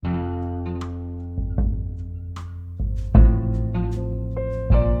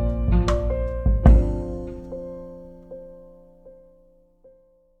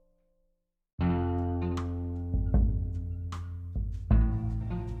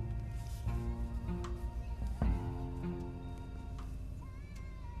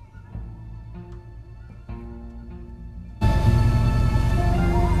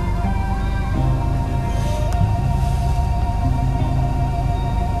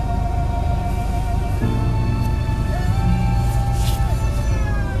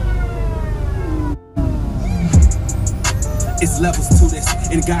It's levels to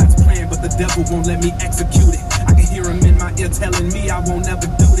this, in God's plan, but the devil won't let me execute it. I can hear him in my ear telling me I won't never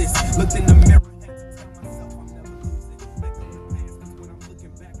do this. Looked in the mirror.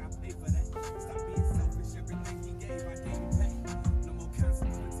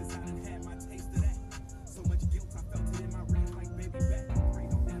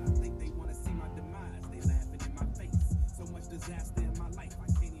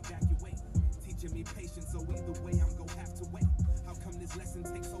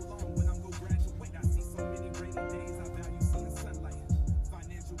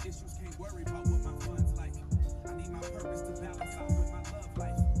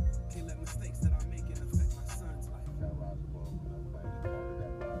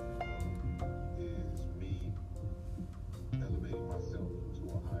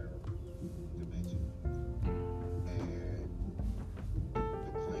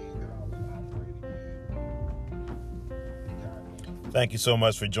 Thank you so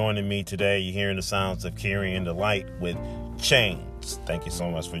much for joining me today. You're hearing the sounds of carrying the light with Chains. Thank you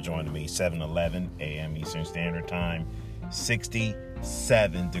so much for joining me. 7:11 a.m. Eastern Standard Time,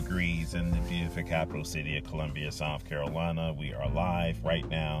 67 degrees in the beautiful capital city of Columbia, South Carolina. We are live right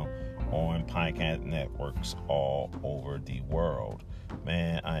now on podcast networks all over the world.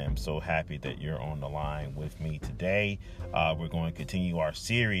 Man, I am so happy that you're on the line with me today. We're going to continue our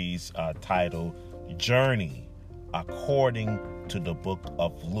series titled Journey According to the book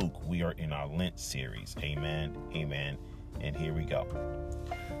of Luke. We are in our Lent series. Amen. Amen. And here we go.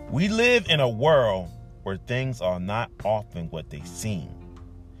 We live in a world where things are not often what they seem,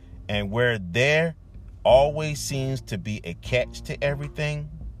 and where there always seems to be a catch to everything.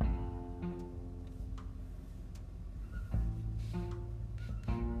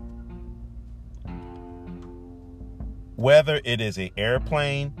 Whether it is an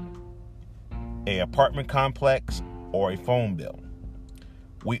airplane, an apartment complex, or a phone bill,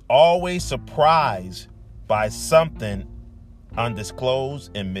 we always surprised by something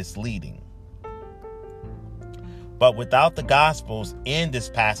undisclosed and misleading. But without the Gospels in this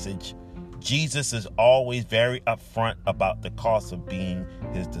passage, Jesus is always very upfront about the cost of being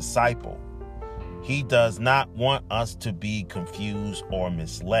his disciple. He does not want us to be confused or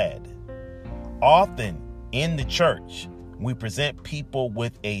misled. Often in the church, we present people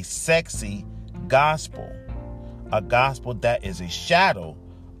with a sexy gospel, a gospel that is a shadow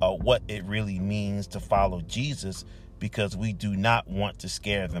of what it really means to follow Jesus, because we do not want to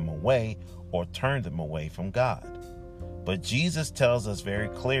scare them away or turn them away from God. But Jesus tells us very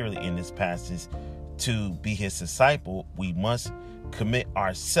clearly in this passage, to be his disciple, we must commit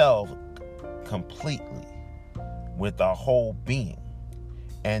ourselves completely with our whole being,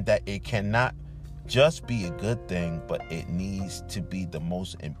 and that it cannot just be a good thing, but it needs to be the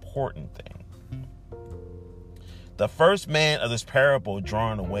most important thing. The first man of this parable,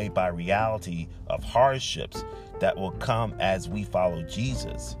 drawn away by reality of hardships that will come as we follow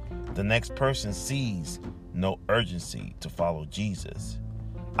Jesus. The next person sees no urgency to follow Jesus.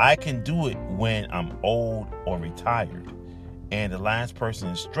 I can do it when I'm old or retired. And the last person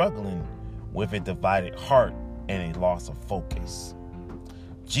is struggling with a divided heart and a loss of focus.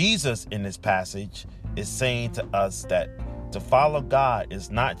 Jesus in this passage is saying to us that to follow God is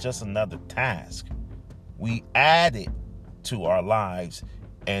not just another task we add it to our lives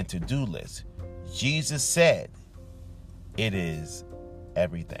and to-do list. Jesus said, it is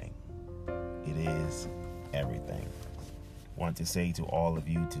everything. It is everything. I want to say to all of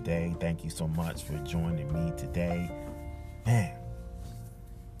you today, thank you so much for joining me today. Man,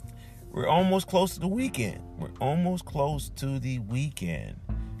 we're almost close to the weekend. We're almost close to the weekend.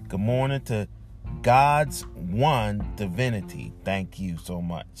 Good morning to God's one divinity. Thank you so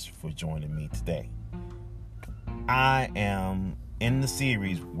much for joining me today. I am in the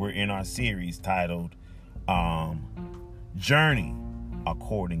series. We're in our series titled Journey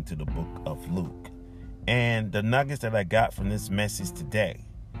According to the book of Luke. And the nuggets that I got from this message today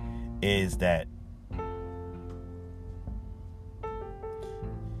is that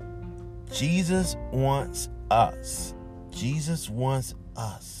Jesus wants us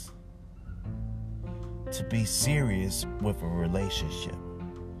to be serious with a relationship.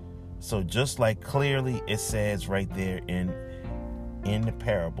 So just like clearly it says right there in the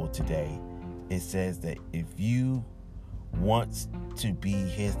parable today, it says that if you want to be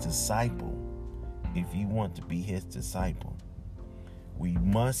his disciple, we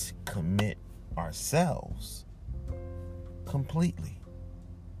must commit ourselves completely.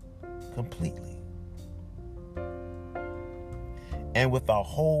 And with our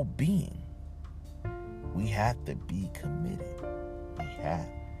whole being, we have to be committed. We have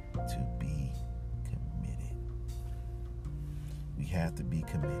to be committed. have to be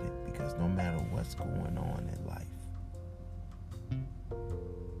committed, because no matter what's going on in life,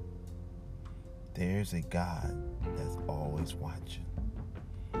 there's a God that's always watching.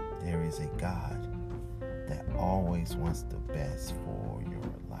 There is a God that always wants the best for your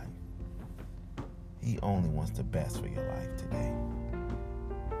life. He only wants the best for your life today.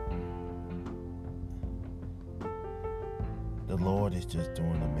 The Lord is just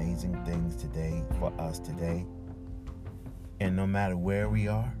doing amazing things today for us today. And no matter where we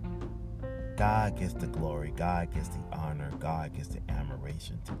are, God gets the glory, God gets the honor, God gets the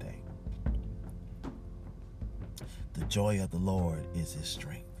admiration today. The joy of the Lord is his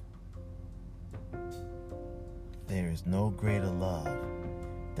strength. There is no greater love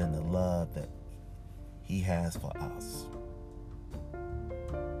than the love that he has for us.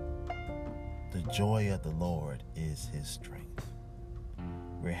 The joy of the Lord is his strength.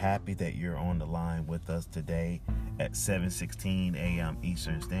 We're happy that you're on the line with us today at 7:16 a.m.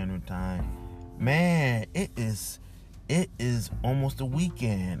 Eastern Standard Time. Man, it is almost a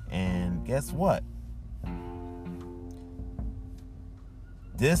weekend, and guess what?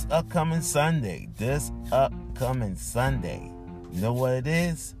 This upcoming Sunday, you know what it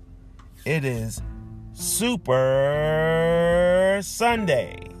is? It is Super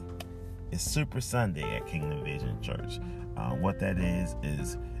Sunday. It's Super Sunday at Kingdom Vision Church. What that is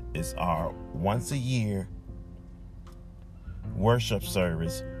our once a year worship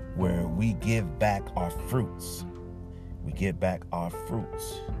service where we give back our fruits. We give back our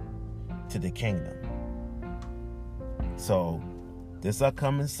fruits to the kingdom. So this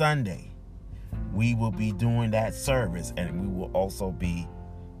upcoming Sunday, we will be doing that service, and we will also be,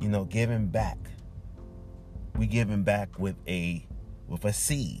 giving back. We giving back with a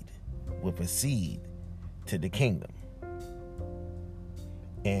seed to the kingdom.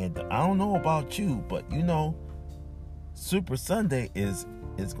 And I don't know about you, but Super Sunday is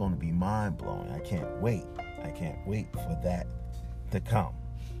going to be mind-blowing. I can't wait for that to come.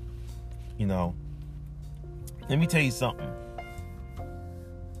 Let me tell you something.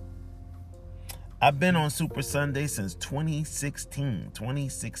 I've been on Super Sunday since 2016.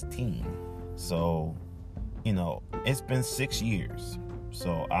 So, it's been 6 years.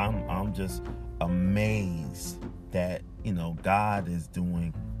 So I'm just amazed that, God is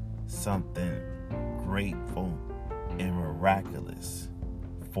doing something grateful and miraculous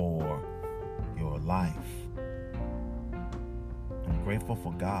for your life. I'm grateful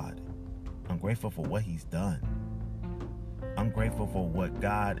for God. I'm grateful for what he's done. I'm grateful for what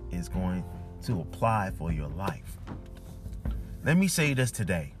God is going to apply for your life. Let me say this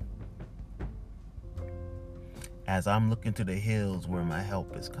today. As I'm looking to the hills where my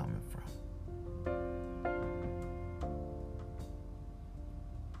help is coming from.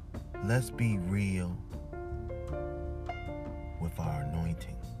 Let's be real with our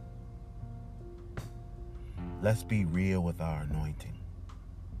anointing. Let's be real with our anointing.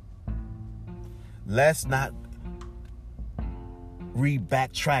 Let's not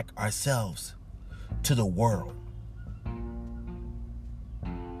backtrack ourselves to the world.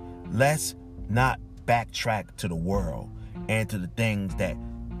 Let's not backtrack to the world and to the things that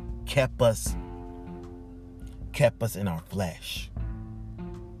kept us in our flesh.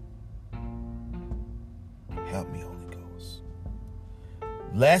 Help me, Holy Ghost.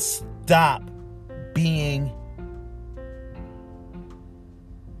 Let's stop being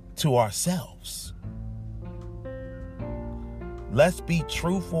to ourselves. Let's be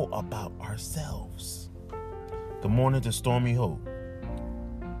truthful about ourselves. Good morning to Stormy Hope.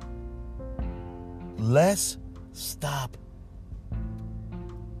 Let's stop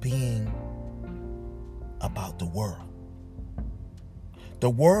being about the world. The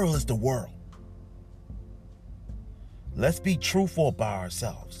world is the world. Let's be truthful about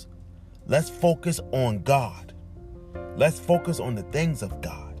ourselves. Let's focus on God. Let's focus on the things of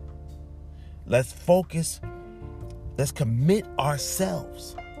God. Let's commit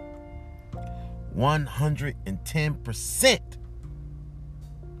ourselves 110%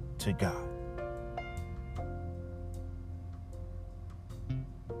 to God.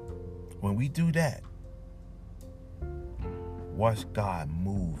 When we do that, watch God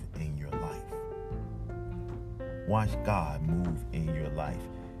move in your life. Watch God move in your life.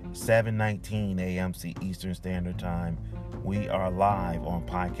 7:19 a.m. Eastern Standard Time. We are live on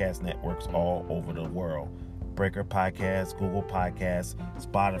podcast networks all over the world. Breaker Podcasts, Google Podcasts,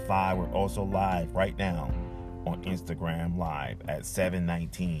 Spotify. We're also live right now on Instagram Live at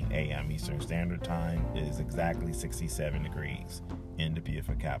 7:19 a.m. Eastern Standard Time. It is exactly 67 degrees in the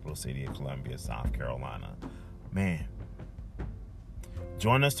beautiful capital city of Columbia, South Carolina. Man,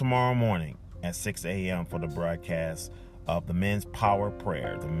 join us tomorrow morning at 6 a.m. for the broadcast of the men's power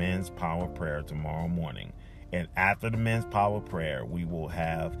prayer tomorrow morning. And after the men's power prayer, we will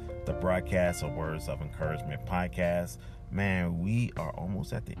have the broadcast of Words of Encouragement podcast. Man, we are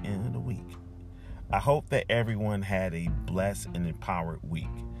almost at the end of the week. I hope that everyone had a blessed and empowered week.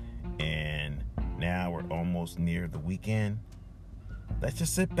 And now we're almost near the weekend. Let's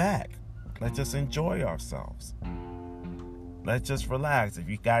just sit back. Let's just enjoy ourselves. Let's just relax. If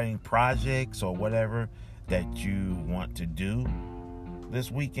you got any projects or whatever that you want to do this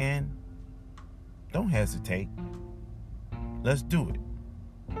weekend, don't hesitate. Let's do it.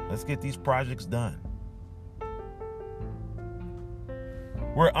 Let's get these projects done.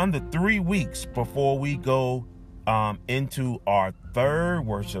 We're under 3 weeks before we go into our third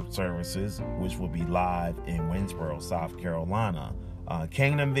worship services, which will be live in Winsboro, South Carolina.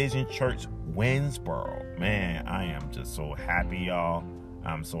 Kingdom Vision Church, Winsboro. Man, I am just so happy, y'all.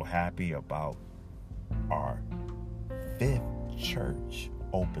 I'm so happy about our 5th church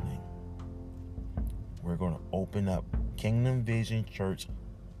opening. We're going to open up Kingdom Vision Church,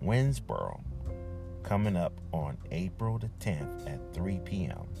 Winsboro, coming up on April the 10th at 3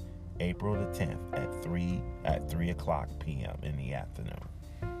 p.m. April the 10th at 3 o'clock p.m. in the afternoon.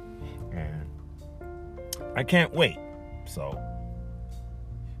 And I can't wait. So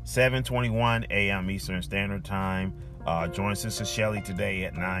 7:21 a.m. Eastern Standard Time. Join Sister Shelley today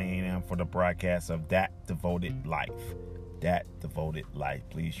at 9 a.m. for the broadcast of That Devoted Life. That Devoted Life.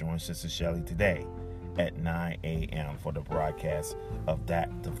 Please join Sister Shelley today at 9 a.m. for the broadcast of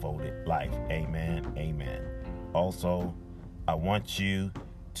That Devoted Life. Amen. Amen. Also, I want you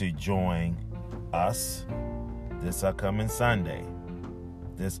to join us this upcoming Sunday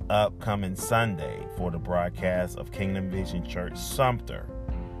for the broadcast of Kingdom Vision Church Sumter,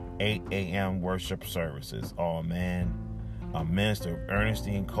 8 a.m. worship services. Oh man, Minister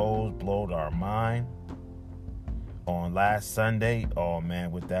Ernestine Coles blowed our mind on last Sunday. Oh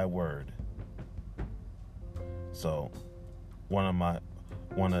man, with that word. So one of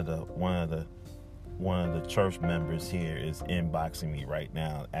the church members here is inboxing me right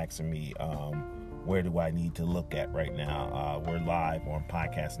now, asking me where do I need to look at right now. We're live on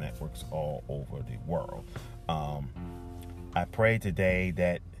podcast networks all over the world. I pray today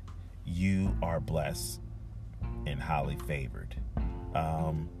that you are blessed and highly favored.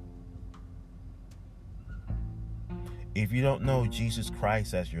 If you don't know Jesus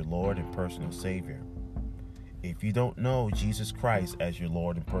Christ as your Lord and personal Savior,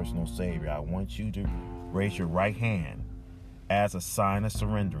 I want you to raise your right hand as a sign of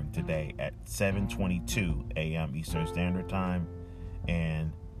surrendering today at 7:22 a.m. Eastern Standard Time.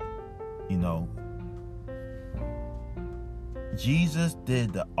 And, Jesus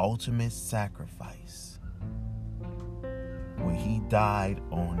did the ultimate sacrifice when he died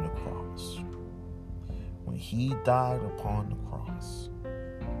on the cross. When he died upon the cross,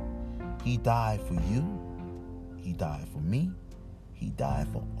 he died for you. He died for me. He died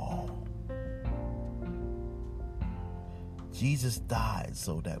for all. Jesus died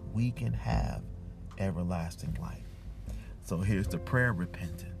so that we can have everlasting life. So here's the prayer of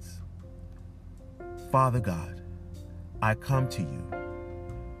repentance. Father God, I come to you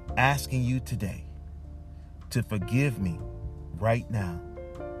asking you today to forgive me right now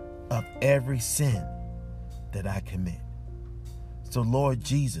of every sin that I commit. So Lord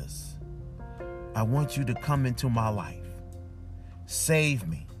Jesus, I want you to come into my life. Save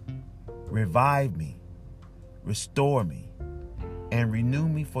me, revive me, restore me, and renew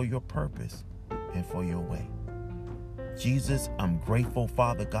me for your purpose and for your way. Jesus, I'm grateful,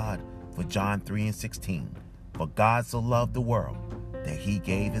 Father God, for John 3:16. For God so loved the world that he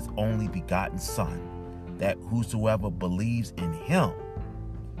gave his only begotten Son, that whosoever believes in him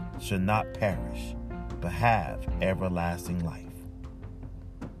should not perish, but have everlasting life.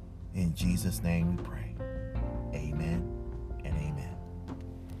 In Jesus' name we pray. Amen and amen.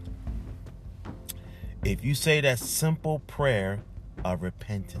 If you say that simple prayer of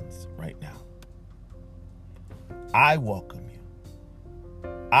repentance right now, I welcome you.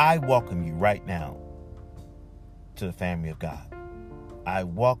 I welcome you right now to the family of God. I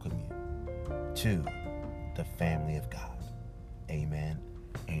welcome you to the family of God. Amen.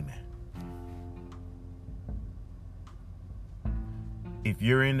 Amen. If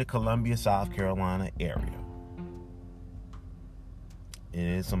you're in the Columbia, South Carolina area, it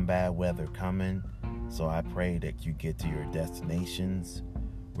is some bad weather coming, so I pray that you get to your destinations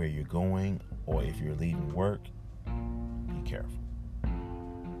where you're going, or if you're leaving work, be careful.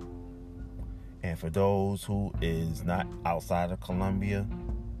 And for those who is not outside of Columbia,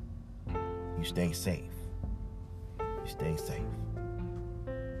 you stay safe. You stay safe.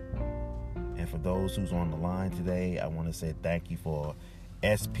 And for those who's on the line today, I want to say thank you for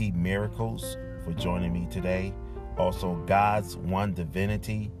SP Miracles for joining me today. Also, God's One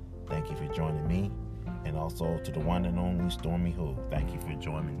Divinity, thank you for joining me. And also to the one and only Stormy Who, thank you for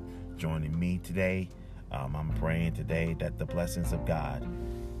joining me today. I'm praying today that the blessings of God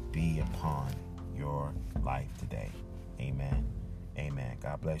be upon your life today. Amen. Amen.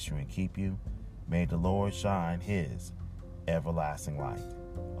 God bless you and keep you. May the Lord shine his everlasting light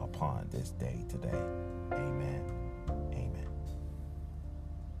upon this day today. Amen.